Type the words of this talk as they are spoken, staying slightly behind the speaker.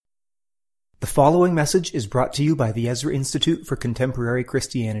following message is brought to you by the Ezra Institute for Contemporary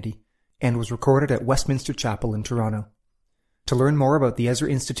Christianity and was recorded at Westminster Chapel in Toronto. To learn more about the Ezra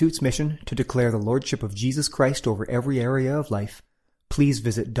Institute's mission to declare the Lordship of Jesus Christ over every area of life, please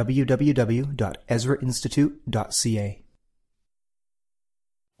visit www.ezrainstitute.ca.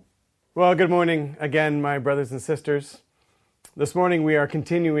 Well, good morning again, my brothers and sisters. This morning we are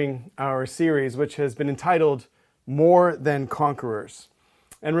continuing our series, which has been entitled More Than Conquerors.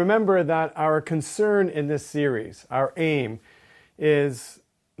 And remember that our concern in this series, our aim, is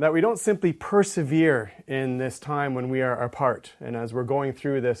that we don't simply persevere in this time when we are apart and as we're going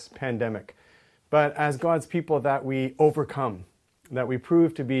through this pandemic, but as God's people that we overcome, that we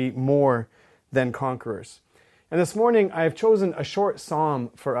prove to be more than conquerors. And this morning I have chosen a short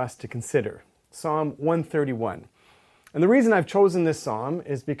psalm for us to consider, Psalm 131. And the reason I've chosen this psalm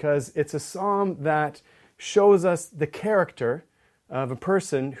is because it's a psalm that shows us the character of a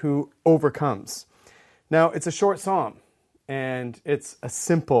person who overcomes. Now, it's a short psalm, and it's a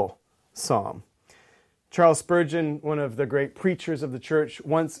simple psalm. Charles Spurgeon, one of the great preachers of the church,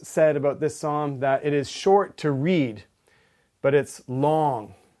 once said about this psalm that it is short to read, but it's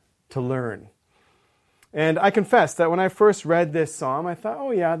long to learn. And I confess that when I first read this psalm, I thought,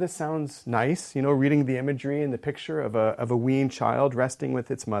 oh yeah, this sounds nice, reading the imagery and the picture of a weaned child resting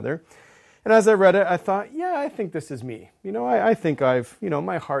with its mother. And as I read it, I thought, yeah, I think this is me. I think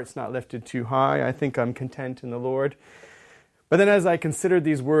my heart's not lifted too high. I think I'm content in the Lord. But then as I considered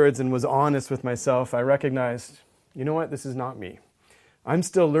these words and was honest with myself, I recognized, you know what, this is not me. I'm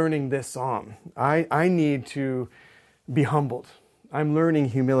still learning this psalm. I need to be humbled. I'm learning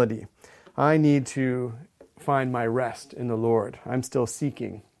humility. I need to find my rest in the Lord. I'm still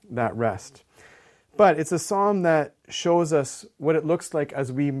seeking that rest. But it's a psalm that shows us what it looks like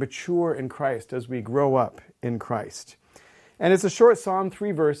as we mature in Christ, as we grow up in Christ. And it's a short psalm,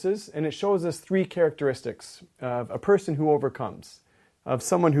 3 verses, and it shows us 3 characteristics of a person who overcomes, of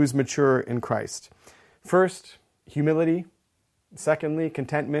someone who's mature in Christ. First, humility. Secondly,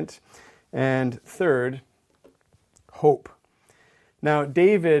 contentment. And third, hope. Now,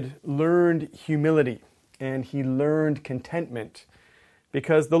 David learned humility and he learned contentment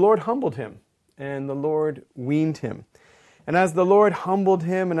because the Lord humbled him. And the Lord weaned him. And as the Lord humbled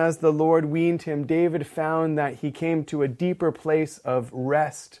him and as the Lord weaned him, David found that he came to a deeper place of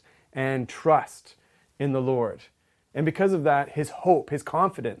rest and trust in the Lord. And because of that, his hope, his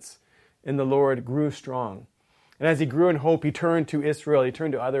confidence in the Lord grew strong. And as he grew in hope, he turned to Israel, he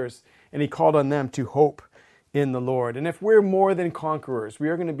turned to others, and he called on them to hope in the Lord. And if we're more than conquerors, we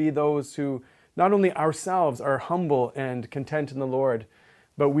are going to be those who not only ourselves are humble and content in the Lord,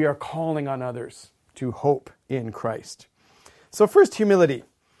 but we are calling on others to hope in Christ. So first, humility.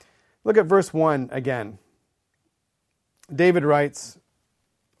 Look at verse 1 again. David writes,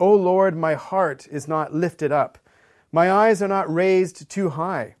 O Lord, my heart is not lifted up. My eyes are not raised too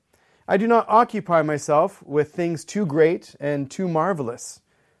high. I do not occupy myself with things too great and too marvelous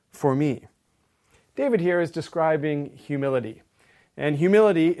for me. David here is describing humility. And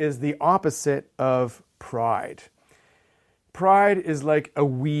humility is the opposite of pride. Pride is like a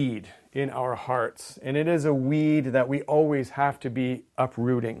weed in our hearts, and it is a weed that we always have to be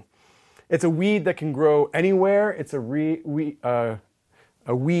uprooting. It's a weed that can grow anywhere. It's a weed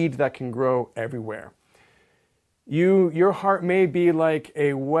that can grow everywhere. Your heart may be like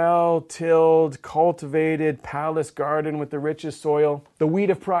a well-tilled, cultivated palace garden with the richest soil. The weed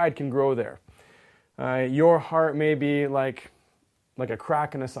of pride can grow there. Your heart may be like a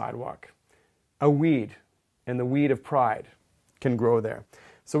crack in a sidewalk, a weed, and the weed of pride can grow there.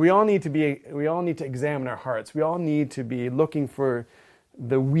 So we all need to examine our hearts. We all need to be looking for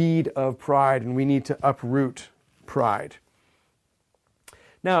the weed of pride, and we need to uproot pride.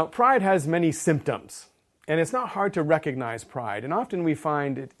 Now, pride has many symptoms, and it's not hard to recognize pride. And often we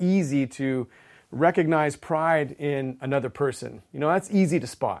find it easy to recognize pride in another person. That's easy to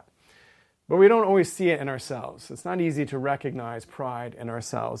spot. But we don't always see it in ourselves. It's not easy to recognize pride in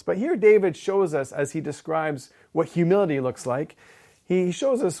ourselves. But here David shows us, as he describes what humility looks like, he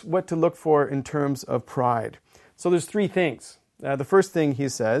shows us what to look for in terms of pride. So there's 3 things. The first thing he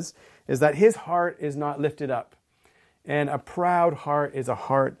says is that his heart is not lifted up. And a proud heart is a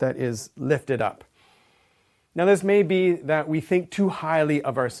heart that is lifted up. Now this may be that we think too highly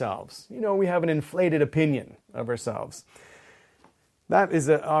of ourselves. We have an inflated opinion of ourselves. That is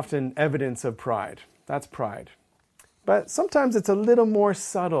often evidence of pride. That's pride. But sometimes it's a little more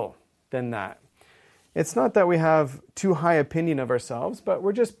subtle than that. It's not that we have too high opinion of ourselves, but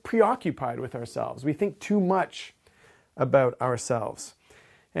we're just preoccupied with ourselves. We think too much about ourselves.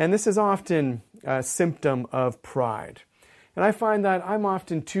 And this is often a symptom of pride. And I find that I'm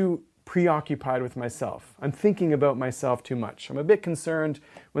often too preoccupied with myself. I'm thinking about myself too much. I'm a bit concerned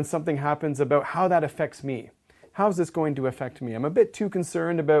when something happens about how that affects me. How is this going to affect me? I'm a bit too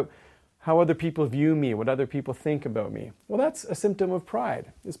concerned about how other people view me, what other people think about me. Well, that's a symptom of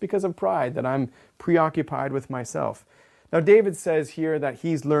pride. It's because of pride that I'm preoccupied with myself. Now, David says here that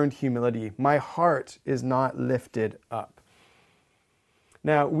he's learned humility. My heart is not lifted up.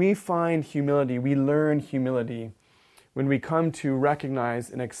 Now, we find humility, we learn humility when we come to recognize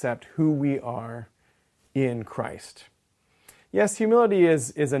and accept who we are in Christ. Yes, humility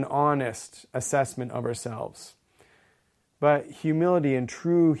is an honest assessment of ourselves. But humility and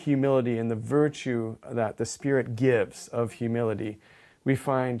true humility and the virtue that the Spirit gives of humility, we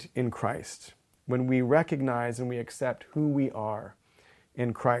find in Christ. When we recognize and we accept who we are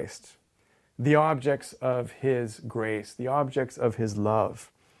in Christ, the objects of His grace, the objects of His love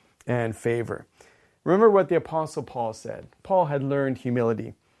and favor. Remember what the Apostle Paul said. Paul had learned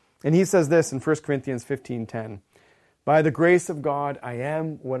humility. And he says this in 1 Corinthians 15:10, "By the grace of God I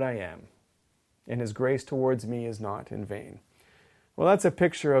am what I am, and His grace towards me is not in vain." Well, that's a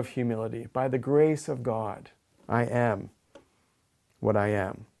picture of humility. By the grace of God, I am what I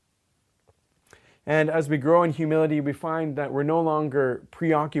am. And as we grow in humility, we find that we're no longer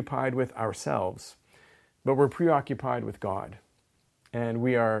preoccupied with ourselves, but we're preoccupied with God. And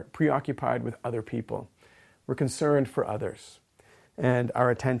we are preoccupied with other people. We're concerned for others. And our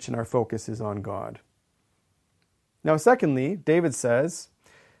attention, our focus is on God. Now, secondly, David says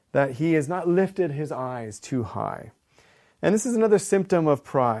that he has not lifted his eyes too high. And this is another symptom of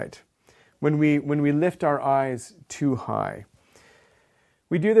pride, when we lift our eyes too high.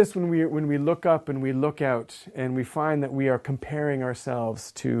 We do this when we look up and we look out and we find that we are comparing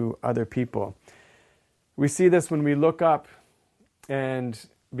ourselves to other people. We see this when we look up and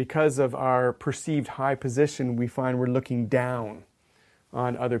because of our perceived high position, we find we're looking down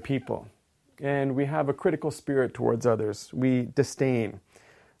on other people. And we have a critical spirit towards others. We disdain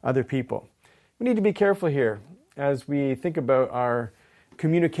other people. We need to be careful here as we think about our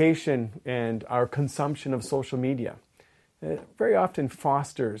communication and our consumption of social media. It very often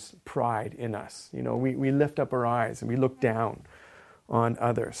fosters pride in us. You know, we lift up our eyes and we look down on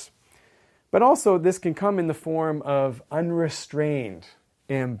others. But also this can come in the form of unrestrained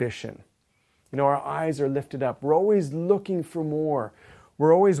ambition. You know, our eyes are lifted up. We're always looking for more.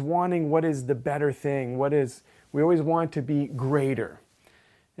 We're always wanting what is the better thing. We always want to be greater.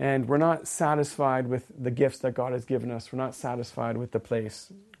 And we're not satisfied with the gifts that God has given us. We're not satisfied with the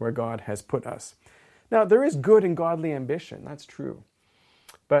place where God has put us. Now, there is good and godly ambition. That's true.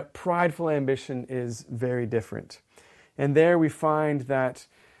 But prideful ambition is very different. And there we find that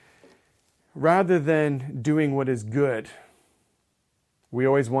rather than doing what is good, we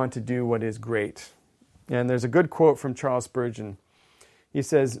always want to do what is great. And there's a good quote from Charles Spurgeon. He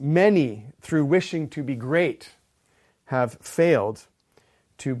says, "Many, through wishing to be great, have failed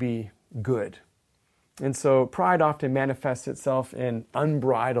to be good." And so pride often manifests itself in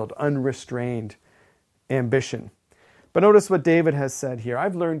unbridled, unrestrained ambition. But notice what David has said here.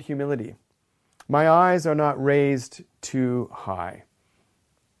 I've learned humility. My eyes are not raised too high.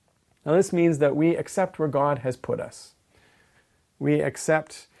 Now this means that we accept where God has put us. We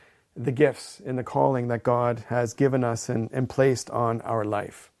accept the gifts and the calling that God has given us and placed on our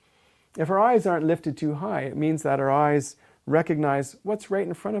life. If our eyes aren't lifted too high, it means that our eyes recognize what's right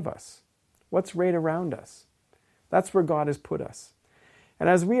in front of us, what's right around us. That's where God has put us. And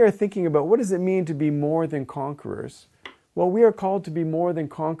as we are thinking about what does it mean to be more than conquerors, well, we are called to be more than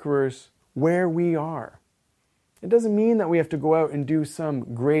conquerors where we are. It doesn't mean that we have to go out and do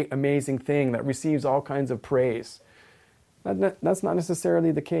some great, amazing thing that receives all kinds of praise. That's not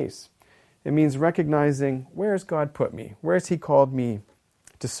necessarily the case. It means recognizing, where has God put me? Where has He called me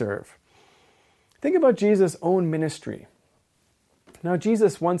to serve? Think about Jesus' own ministry. Now,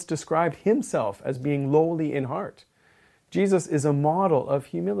 Jesus once described Himself as being lowly in heart. Jesus is a model of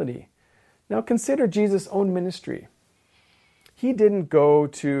humility. Now, consider Jesus' own ministry. He didn't go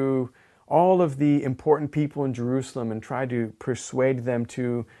to all of the important people in Jerusalem and try to persuade them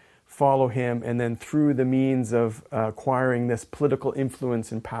to follow Him, and then through the means of acquiring this political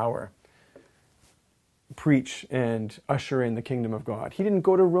influence and power, preach and usher in the kingdom of God. He didn't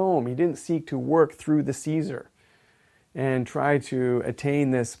go to Rome. He didn't seek to work through the Caesar and try to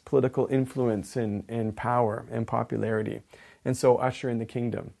attain this political influence and power and popularity, and so usher in the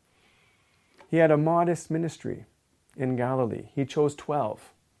kingdom. He had a modest ministry in Galilee. He chose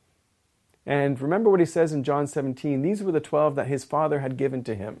 12. And remember what He says in John 17, these were the 12 that His Father had given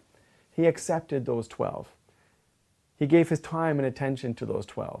to Him. He accepted those 12. He gave His time and attention to those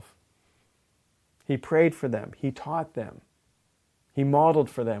 12. He prayed for them. He taught them. He modeled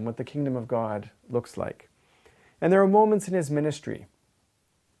for them what the kingdom of God looks like. And there are moments in his ministry.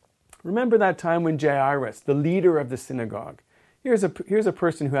 Remember that time when Jairus, the leader of the synagogue, here's a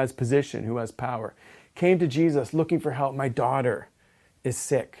person who has position, who has power, came to Jesus looking for help. My daughter is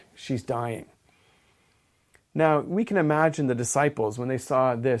sick. She's dying. Now, we can imagine the disciples when they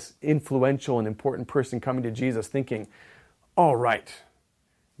saw this influential and important person coming to Jesus thinking, all right,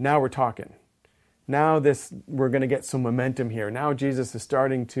 now we're talking. Now we're going to get some momentum here. Now Jesus is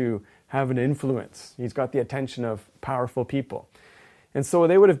starting to have an influence. He's got the attention of powerful people. And so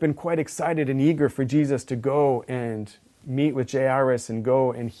they would have been quite excited and eager for Jesus to go and meet with Jairus and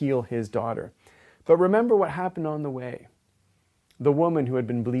go and heal his daughter. But remember what happened on the way. The woman who had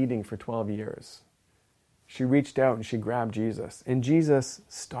been bleeding for 12 years. She reached out and she grabbed Jesus. And Jesus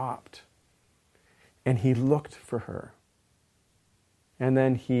stopped. And he looked for her. And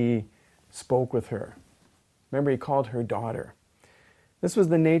then he spoke with her. Remember, he called her daughter. This was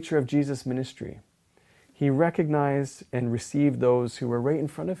the nature of Jesus' ministry. He recognized and received those who were right in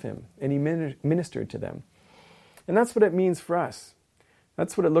front of him, and he ministered to them. And that's what it means for us.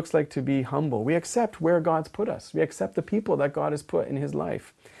 That's what it looks like to be humble. We accept where God's put us. We accept the people that God has put in his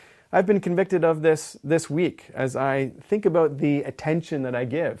life. I've been convicted of this week as I think about the attention that I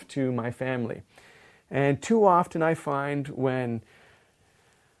give to my family. And too often I find when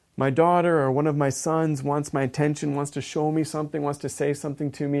my daughter or one of my sons wants my attention, wants to show me something, wants to say something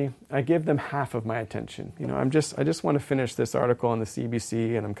to me, I give them half of my attention. I just want to finish this article on the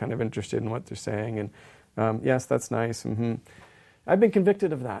CBC, and I'm kind of interested in what they're saying. And yes, that's nice. I've been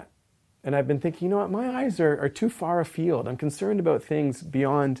convicted of that. And I've been thinking, my eyes are too far afield. I'm concerned about things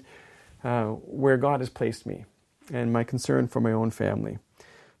beyond where God has placed me and my concern for my own family.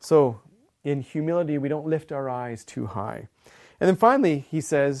 So in humility, we don't lift our eyes too high. And then finally, he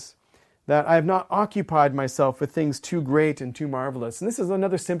says that I have not occupied myself with things too great and too marvelous. And this is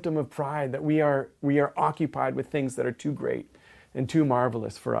another symptom of pride, that we are occupied with things that are too great and too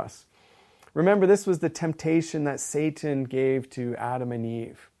marvelous for us. Remember, this was the temptation that Satan gave to Adam and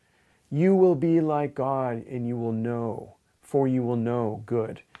Eve. You will be like God, and you will know, for you will know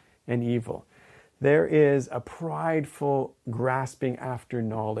good and evil. There is a prideful grasping after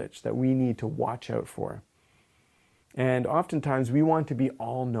knowledge that we need to watch out for. And oftentimes we want to be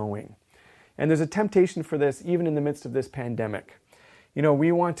all-knowing. And there's a temptation for this even in the midst of this pandemic.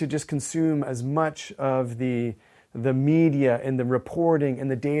 We want to just consume as much of the media and the reporting and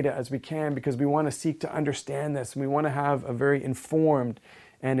the data as we can because we want to seek to understand this. And we want to have a very informed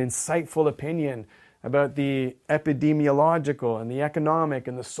and insightful opinion about the epidemiological and the economic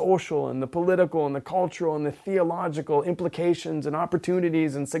and the social and the political and the cultural and the theological implications and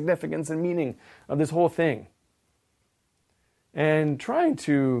opportunities and significance and meaning of this whole thing. And trying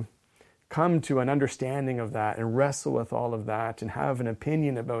to come to an understanding of that and wrestle with all of that and have an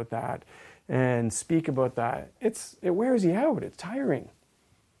opinion about that and speak about that, it wears you out. It's tiring.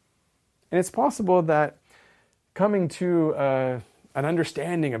 And it's possible that coming to an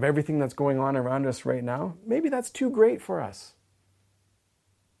understanding of everything that's going on around us right now, maybe that's too great for us.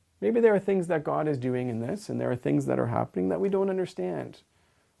 Maybe there are things that God is doing in this, and there are things that are happening that we don't understand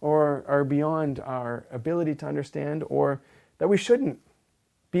or are beyond our ability to understand, or that we shouldn't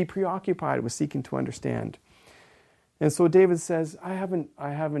be preoccupied with seeking to understand. And so David says, I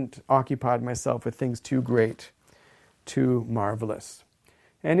haven't occupied myself with things too great, too marvelous.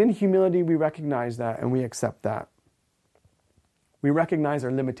 And in humility, we recognize that and we accept that. We recognize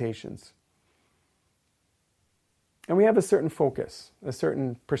our limitations. And we have a certain focus, a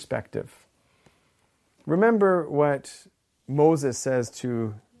certain perspective. Remember what Moses says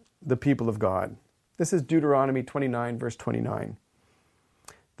to the people of God. This is Deuteronomy 29, verse 29.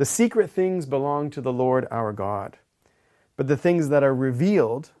 The secret things belong to the Lord our God, but the things that are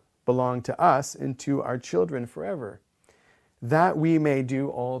revealed belong to us and to our children forever, that we may do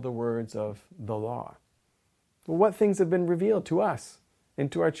all the words of the law. Well, what things have been revealed to us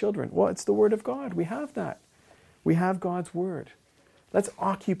and to our children? Well, it's the Word of God. We have that. We have God's Word. Let's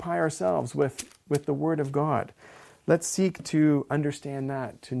occupy ourselves with the Word of God. Let's seek to understand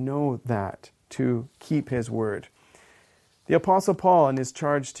that, to know that, to keep His Word. The Apostle Paul, in his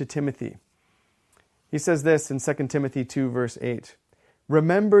charge to Timothy, he says this in 2 Timothy 2, verse 8.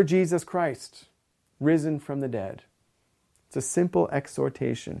 Remember Jesus Christ, risen from the dead. It's a simple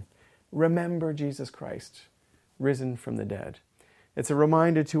exhortation. Remember Jesus Christ, risen from the dead. It's a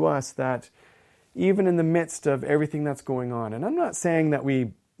reminder to us that even in the midst of everything that's going on, and I'm not saying that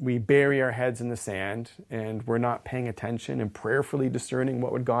we bury our heads in the sand and we're not paying attention and prayerfully discerning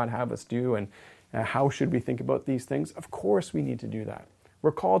what would God have us do and how should we think about these things. Of course we need to do that.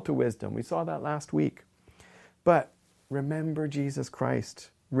 We're called to wisdom. We saw that last week. But Remember Jesus Christ,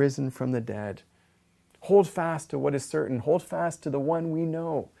 risen from the dead. Hold fast to what is certain. Hold fast to the one we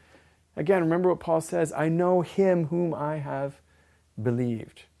know. Again, remember what Paul says, I know him whom I have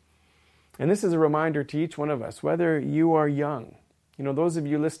believed. And this is a reminder to each one of us, whether you are young. Those of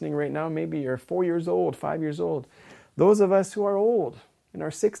you listening right now, maybe you're 4 years old, 5 years old. Those of us who are old, in our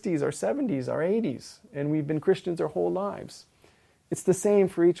 60s, our 70s, our 80s, and we've been Christians our whole lives. It's the same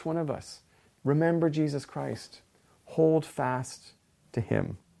for each one of us. Remember Jesus Christ. Hold fast to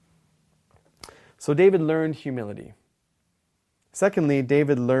him. So David learned humility. Secondly,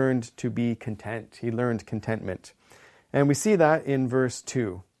 David learned to be content. He learned contentment. And we see that in verse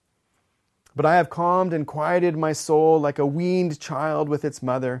 2. But I have calmed and quieted my soul like a weaned child with its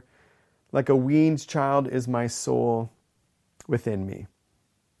mother. Like a weaned child is my soul within me.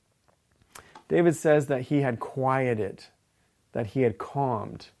 David says that he had quieted, that he had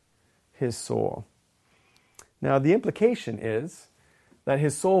calmed his soul. Now, the implication is that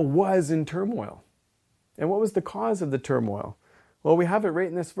his soul was in turmoil. And what was the cause of the turmoil? Well, we have it right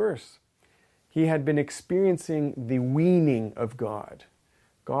in this verse. He had been experiencing the weaning of God.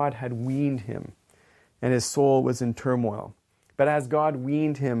 God had weaned him, and his soul was in turmoil. But as God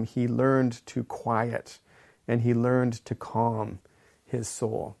weaned him, he learned to quiet, and he learned to calm his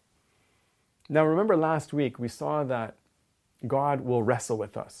soul. Now, remember last week we saw that God will wrestle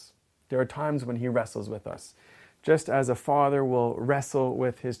with us. There are times when he wrestles with us. Just as a father will wrestle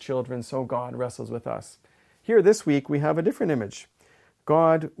with his children, so God wrestles with us. Here this week we have a different image.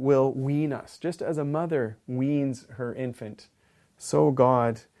 God will wean us. Just as a mother weans her infant, so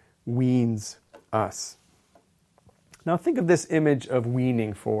God weans us. Now think of this image of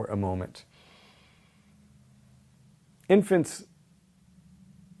weaning for a moment. Infants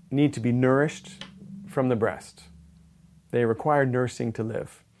need to be nourished from the breast. They require nursing to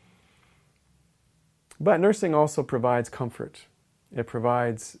live. But nursing also provides comfort. It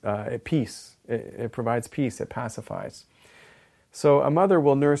provides peace. It provides peace. It pacifies. So a mother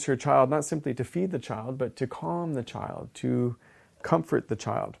will nurse her child not simply to feed the child, but to calm the child, to comfort the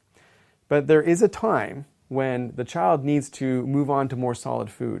child. But there is a time when the child needs to move on to more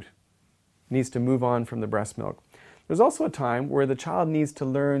solid food, needs to move on from the breast milk. There's also a time where the child needs to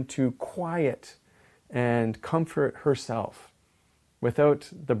learn to quiet and comfort herself without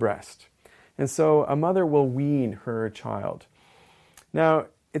the breast. And so a mother will wean her child. Now,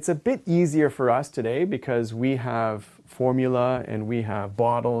 it's a bit easier for us today because we have formula and we have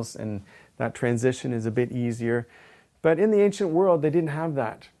bottles, and that transition is a bit easier. But in the ancient world, they didn't have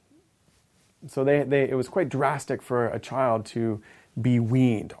that. So it was quite drastic for a child to be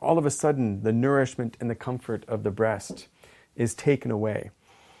weaned. All of a sudden, the nourishment and the comfort of the breast is taken away.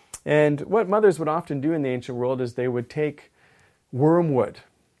 And what mothers would often do in the ancient world is they would take wormwood,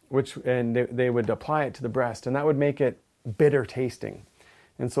 and they would apply it to the breast, and that would make it bitter tasting.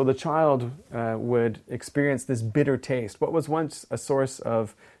 And so the child would experience this bitter taste. What was once a source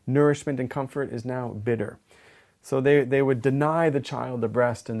of nourishment and comfort is now bitter. So they would deny the child the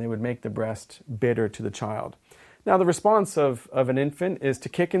breast, and they would make the breast bitter to the child. Now the response of an infant is to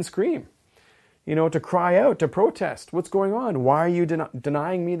kick and scream, to cry out, to protest. What's going on? Why are you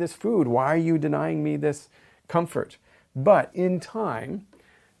denying me this food? Why are you denying me this comfort? But in time,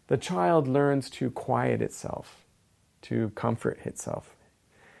 the child learns to quiet itself, to comfort itself.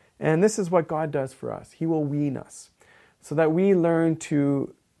 And this is what God does for us. He will wean us so that we learn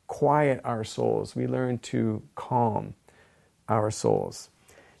to quiet our souls. We learn to calm our souls.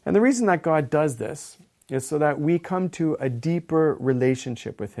 And the reason that God does this is so that we come to a deeper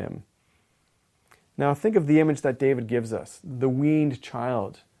relationship with him. Now think of the image that David gives us, the weaned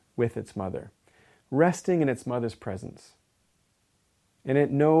child with its mother, resting in its mother's presence. And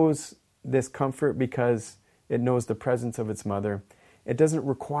it knows this comfort because it knows the presence of its mother. It doesn't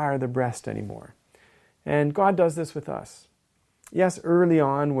require the breast anymore. And God does this with us. Yes, early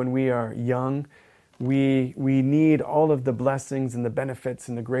on when we are young, we need all of the blessings and the benefits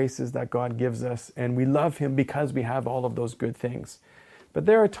and the graces that God gives us, and we love him because we have all of those good things. But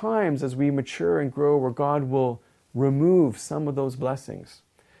there are times as we mature and grow where God will remove some of those blessings.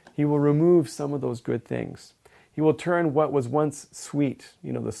 He will remove some of those good things. He will turn what was once sweet,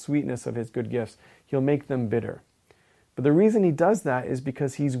 the sweetness of his good gifts, he'll make them bitter. But the reason he does that is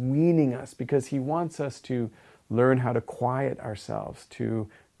because he's weaning us, because he wants us to learn how to quiet ourselves, to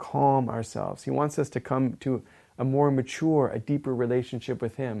calm ourselves. He wants us to come to a more mature, a deeper relationship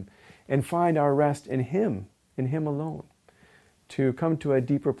with him and find our rest in him alone. To come to a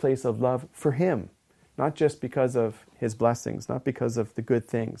deeper place of love for him, not just because of his blessings, not because of the good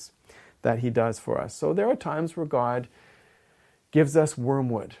things that he does for us. So there are times where God gives us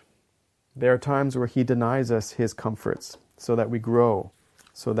wormwood. There are times where he denies us his comforts so that we grow,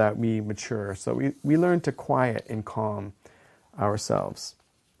 so that we mature, so we learn to quiet and calm ourselves.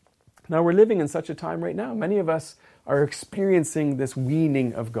 Now, we're living in such a time right now. Many of us are experiencing this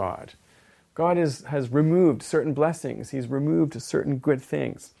weaning of God. God has removed certain blessings. He's removed certain good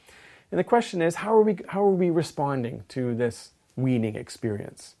things. And the question is, how are we responding to this weaning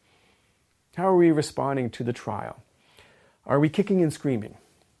experience? How are we responding to the trial? Are we kicking and screaming?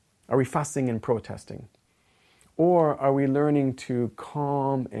 Are we fussing and protesting? Or are we learning to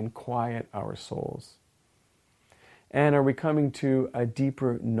calm and quiet our souls? And are we coming to a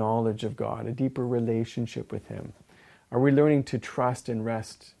deeper knowledge of God, a deeper relationship with Him? Are we learning to trust and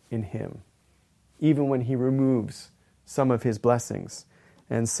rest in Him, even when He removes some of His blessings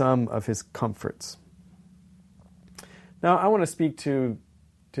and some of His comforts? Now, I want to speak to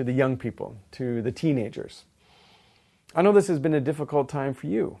the young people, to the teenagers. I know this has been a difficult time for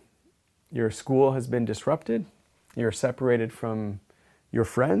you. Your school has been disrupted. You're separated from your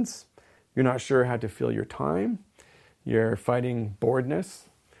friends. You're not sure how to fill your time. You're fighting boredness.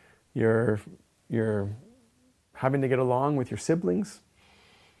 You're having to get along with your siblings.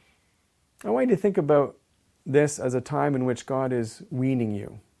 I want you to think about this as a time in which God is weaning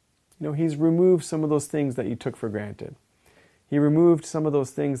you. You know, He's removed some of those things that you took for granted. He removed some of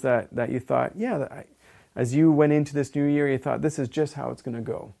those things that you thought, as you went into this new year, you thought, this is just how it's going to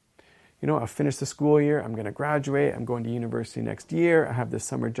go. You know, I'll finish the school year, I'm going to graduate, I'm going to university next year, I have this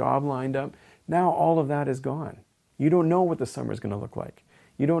summer job lined up. Now all of that is gone. You don't know what the summer is going to look like.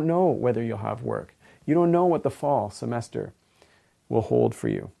 You don't know whether you'll have work. You don't know what the fall semester will hold for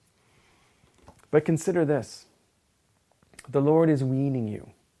you. But consider this. The Lord is weaning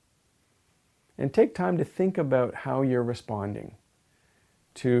you. And take time to think about how you're responding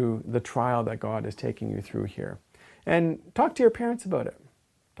to the trial that God is taking you through here. And talk to your parents about it.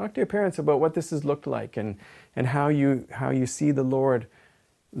 Talk to your parents about what this has looked like and how you see the Lord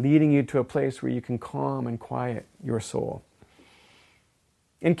leading you to a place where you can calm and quiet your soul.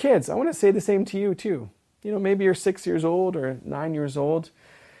 And kids, I want to say the same to you too. You know, maybe you're 6 years old or 9 years old.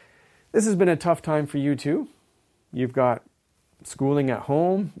 This has been a tough time for you too. You've got schooling at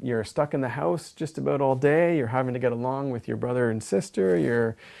home. You're stuck in the house just about all day. You're having to get along with your brother and sister.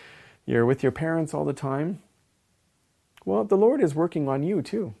 You're with your parents all the time. Well, the Lord is working on you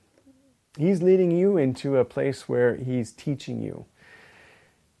too. He's leading you into a place where He's teaching you.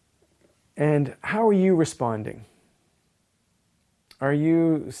 And how are you responding? Are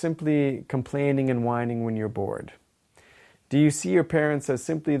you simply complaining and whining when you're bored? Do you see your parents as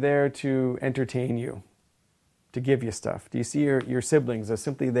simply there to entertain you, to give you stuff? Do you see your siblings as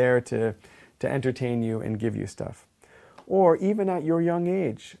simply there to entertain you and give you stuff? Or even at your young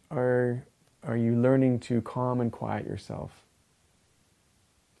age, are you learning to calm and quiet yourself?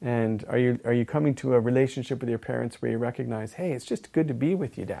 And are you coming to a relationship with your parents where you recognize, hey, it's just good to be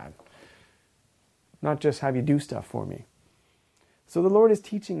with you, Dad, not just have you do stuff for me? So the Lord is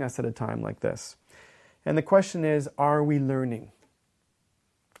teaching us at a time like this. And the question is, are we learning?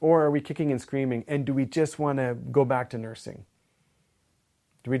 Or are we kicking and screaming? And do we just want to go back to nursing?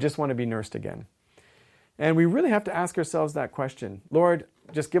 Do we just want to be nursed again? And we really have to ask ourselves that question. Lord,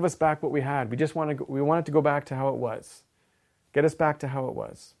 just give us back what we had. We want it to go back to how it was. Get us back to how it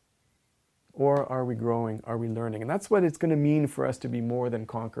was. Or are we growing? Are we learning? And that's what it's going to mean for us to be more than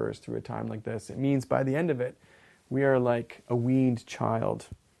conquerors through a time like this. It means by the end of it, we are like a weaned child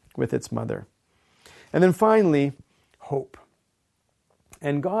with its mother. And then finally, hope.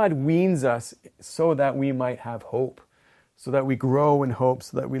 And God weans us so that we might have hope, so that we grow in hope,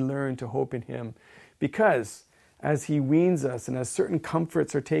 so that we learn to hope in Him. Because as He weans us and as certain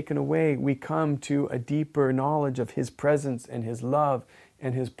comforts are taken away, we come to a deeper knowledge of His presence and His love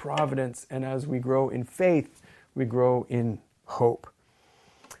and His providence. And as we grow in faith, we grow in hope.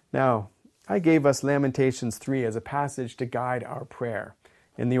 Now, I gave us Lamentations 3 as a passage to guide our prayer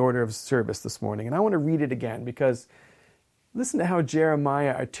in the order of service this morning. And I want to read it again because listen to how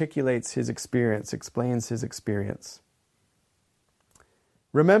Jeremiah articulates his experience, explains his experience.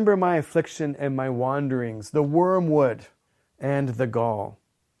 Remember my affliction and my wanderings, the wormwood and the gall.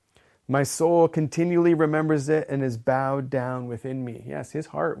 My soul continually remembers it and is bowed down within me. Yes, his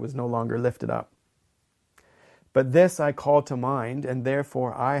heart was no longer lifted up. But this I call to mind, and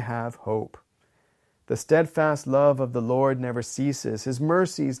therefore I have hope. The steadfast love of the Lord never ceases. His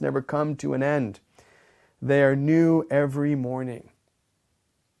mercies never come to an end. They are new every morning.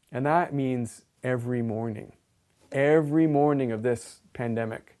 And that means every morning. Every morning of this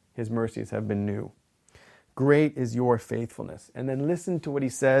pandemic, His mercies have been new. Great is your faithfulness. And then listen to what He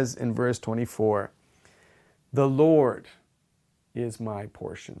says in verse 24. The Lord is my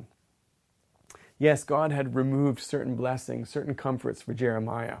portion. Yes, God had removed certain blessings, certain comforts for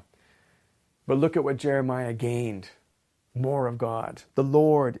Jeremiah. But look at what Jeremiah gained. More of God. The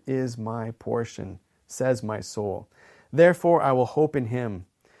Lord is my portion, says my soul. Therefore I will hope in him.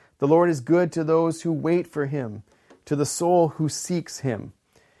 The Lord is good to those who wait for him, to the soul who seeks him.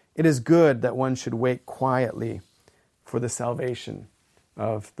 It is good that one should wait quietly for the salvation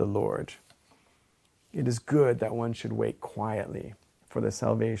of the Lord. It is good that one should wait quietly for the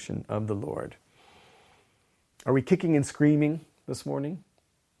salvation of the Lord. Are we kicking and screaming this morning?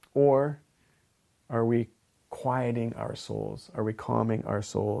 Or are we quieting our souls? Are we calming our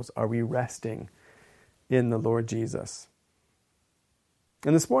souls? Are we resting in the Lord Jesus?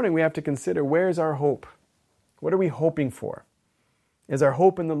 And this morning we have to consider, where's our hope? What are we hoping for? Is our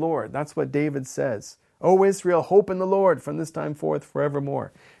hope in the Lord? That's what David says. O Israel, hope in the Lord from this time forth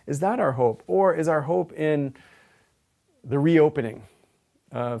forevermore. Is that our hope? Or is our hope in the reopening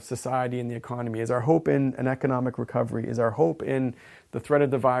of society and the economy? Is our hope in an economic recovery? Is our hope in the threat of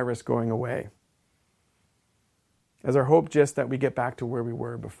the virus going away? Is our hope just that we get back to where we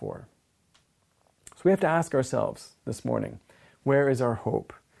were before? So we have to ask ourselves this morning, where is our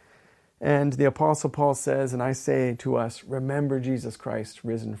hope? And the Apostle Paul says, and I say to us, remember Jesus Christ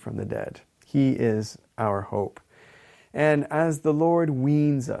risen from the dead. He is our hope. And as the Lord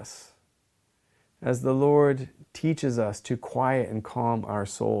weans us, as the Lord teaches us to quiet and calm our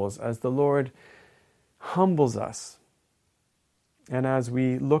souls, as the Lord humbles us, and as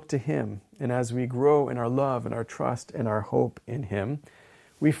we look to him, and as we grow in our love and our trust and our hope in him,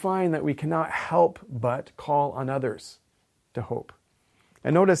 we find that we cannot help but call on others to hope.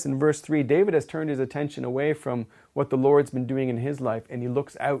 And notice in verse 3, David has turned his attention away from what the Lord's been doing in his life, and he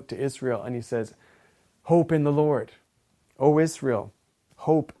looks out to Israel and he says, hope in the Lord. O Israel,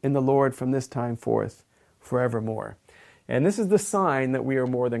 hope in the Lord from this time forth forevermore. And this is the sign that we are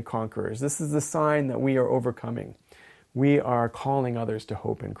more than conquerors. This is the sign that we are overcoming. We are calling others to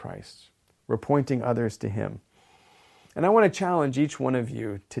hope in Christ. We're pointing others to him. And I want to challenge each one of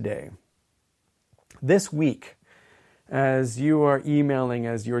you today. This week, as you are emailing,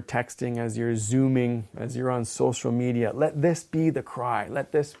 as you're texting, as you're Zooming, as you're on social media, let this be the cry.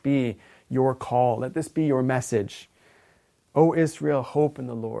 Let this be your call. Let this be your message. O Israel, hope in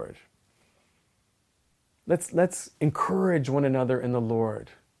the Lord. Let's encourage one another in the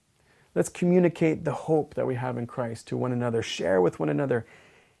Lord. Let's communicate the hope that we have in Christ to one another. Share with one another.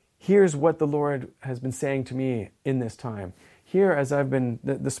 Here's what the Lord has been saying to me in this time. Here, as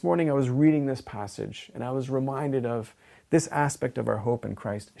this morning I was reading this passage and I was reminded of this aspect of our hope in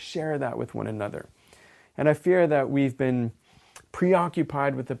Christ. Share that with one another. And I fear that we've been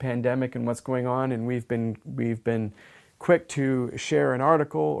preoccupied with the pandemic and what's going on, and we've been quick to share an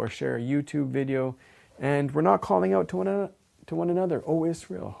article or share a YouTube video, and we're not calling out to one another. O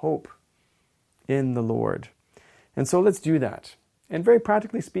Israel, hope in the Lord. And so let's do that. And very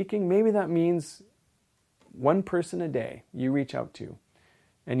practically speaking, maybe that means one person a day you reach out to,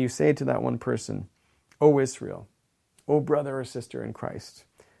 and you say to that one person, O Israel, O brother or sister in Christ,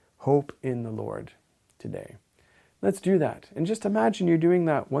 hope in the Lord today. Let's do that. And just imagine you're doing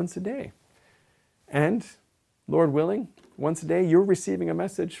that once a day. And, Lord willing, once a day you're receiving a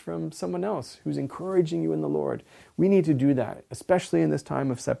message from someone else who's encouraging you in the Lord. We need to do that, especially in this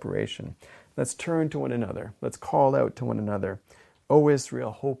time of separation. Let's turn to one another. Let's call out to one another. O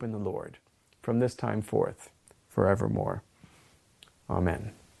Israel, hope in the Lord from this time forth forevermore.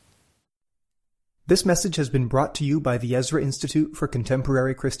 Amen. This message has been brought to you by the Ezra Institute for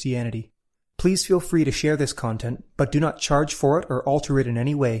Contemporary Christianity. Please feel free to share this content, but do not charge for it or alter it in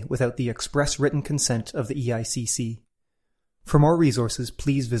any way without the express written consent of the EICC. For more resources,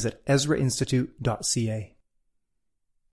 please visit ezrainstitute.ca.